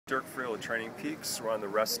Dirk Friel at TrainingPeaks. We're on the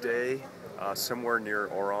rest day somewhere near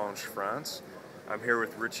Orange, France. I'm here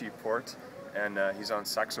with Richie Porte, and he's on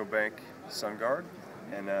Saxo Bank SunGuard.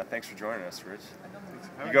 And thanks for joining us, Rich.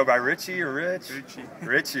 You go by Richie or Rich? Richie.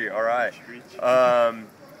 Richie, all right. Richie.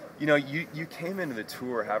 You know, you came into the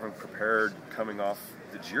tour having prepared coming off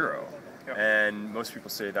the Giro, Yep. and most people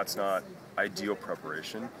say that's not ideal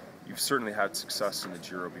preparation. You've certainly had success in the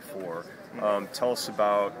Giro before. Tell us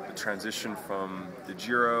about the transition from the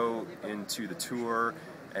Giro into the Tour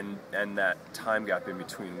and that time gap in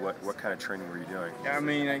between. What kind of training were you doing? Yeah, I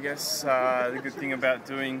mean, I guess the good thing about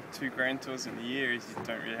doing 2 Grand Tours in a year is you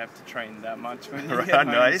don't really have to train that much when you Right, get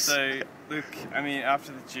home. nice. So, look, I mean,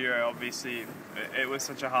 after the Giro, obviously, it was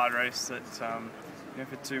such a hard race that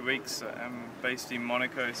for 2 weeks I'm based in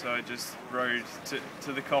Monaco, so I just rode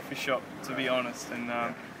to the coffee shop, to be honest, and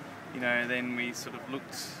then we sort of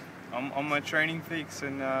looked on my TrainingPeaks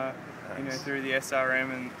and through the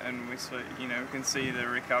SRM, and we sort of, we can see the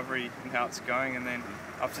recovery and how it's going. And then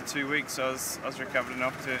after 2 weeks, I was recovered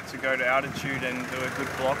enough to go to altitude and do a good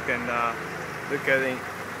block. And look, I think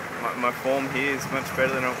my form here is much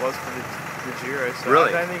better than it was for the Giro. So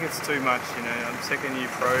really? I don't think it's too much. I'm second year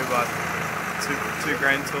pro, but two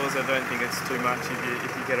Grand Tours, I don't think it's too much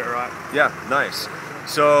if you get it right. Yeah, nice.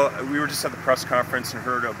 So we were just at the press conference and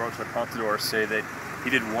heard Roger Contador say that he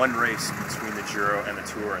did one race between the Giro and the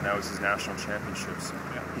Tour, and that was his national championships.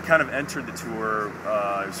 Yeah. He kind of entered the Tour,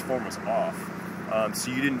 his form was off. So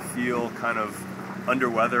you didn't feel kind of under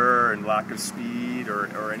weather and lack of speed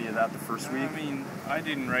or any of that the first week? I mean, I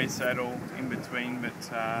didn't race at all in between,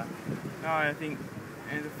 but no, I think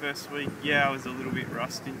in the first week, I was a little bit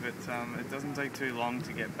rusty, but it doesn't take too long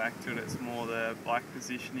to get back to it. It's more the bike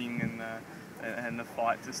positioning and the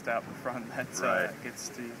fight to stay up the front that gets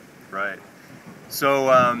to you. Right.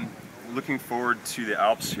 So looking forward to the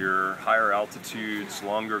Alps here, higher altitudes,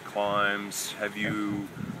 longer climbs. Have you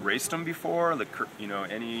raced them before? Like,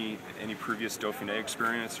 any previous Dauphiné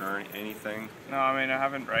experience or anything? No, I mean, I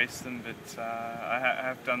haven't raced them, but I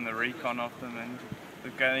have done the recon of them, and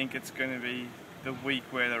look, I think it's going to be the week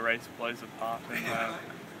where the race blows apart, and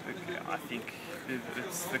I think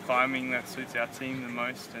it's the climbing that suits our team the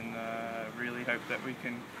most, and really hope that we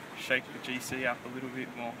can shake the GC up a little bit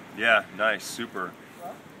more. Yeah, nice, super.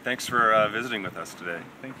 Thanks for visiting with us today.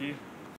 Thank you.